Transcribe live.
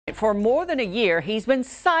For more than a year, he's been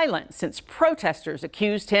silent since protesters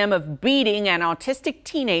accused him of beating an autistic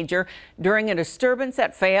teenager during a disturbance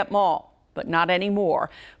at Fayette Mall. But not anymore.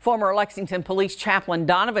 Former Lexington Police Chaplain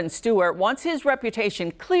Donovan Stewart wants his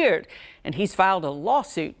reputation cleared, and he's filed a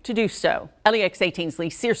lawsuit to do so. LEX 18's Lee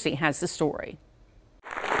Searcy has the story.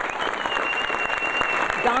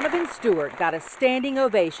 Donovan Stewart got a standing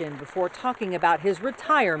ovation before talking about his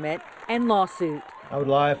retirement and lawsuit. I would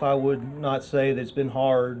lie if I would not say that it's been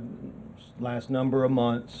hard last number of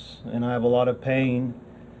months, and I have a lot of pain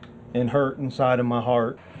and hurt inside of my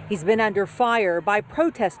heart. He's been under fire by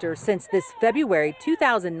protesters since this February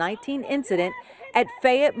 2019 incident at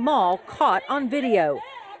Fayette Mall caught on video.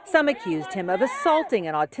 Some accused him of assaulting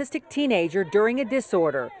an autistic teenager during a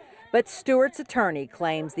disorder. But Stewart's attorney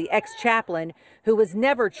claims the ex-chaplain, who was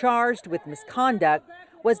never charged with misconduct,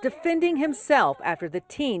 was defending himself after the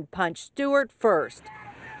teen punched Stewart first.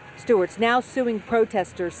 Stewart's now suing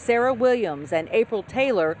protesters Sarah Williams and April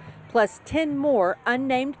Taylor, plus 10 more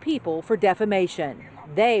unnamed people for defamation.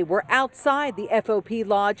 They were outside the FOP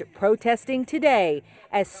Lodge protesting today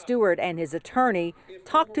as Stewart and his attorney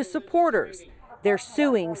talked to supporters. They're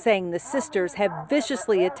suing, saying the sisters have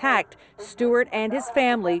viciously attacked Stewart and his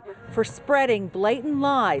family for spreading blatant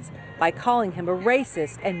lies by calling him a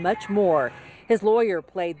racist and much more. His lawyer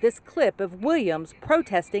played this clip of Williams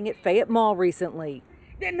protesting at Fayette Mall recently.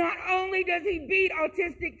 That not only does he beat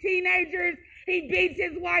autistic teenagers, he beats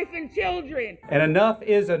his wife and children. And enough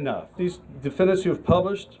is enough. These defendants who have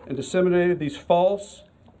published and disseminated these false,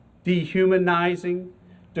 dehumanizing,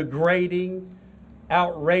 degrading,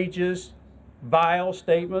 outrageous, vile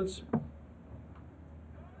statements,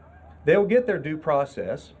 they'll get their due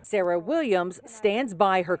process. Sarah Williams stands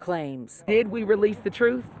by her claims. Did we release the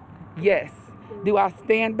truth? Yes. Do I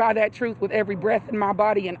stand by that truth with every breath in my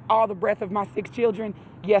body and all the breath of my 6 children?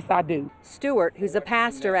 Yes, I do. Stewart, who's a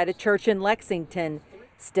pastor at a church in Lexington,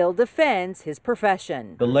 still defends his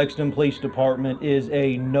profession. The Lexington Police Department is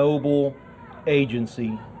a noble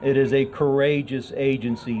agency. It is a courageous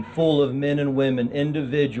agency full of men and women,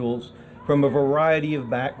 individuals from a variety of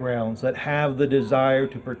backgrounds that have the desire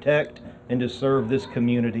to protect and to serve this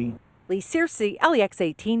community. Lee Searcy, LEX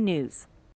 18 News.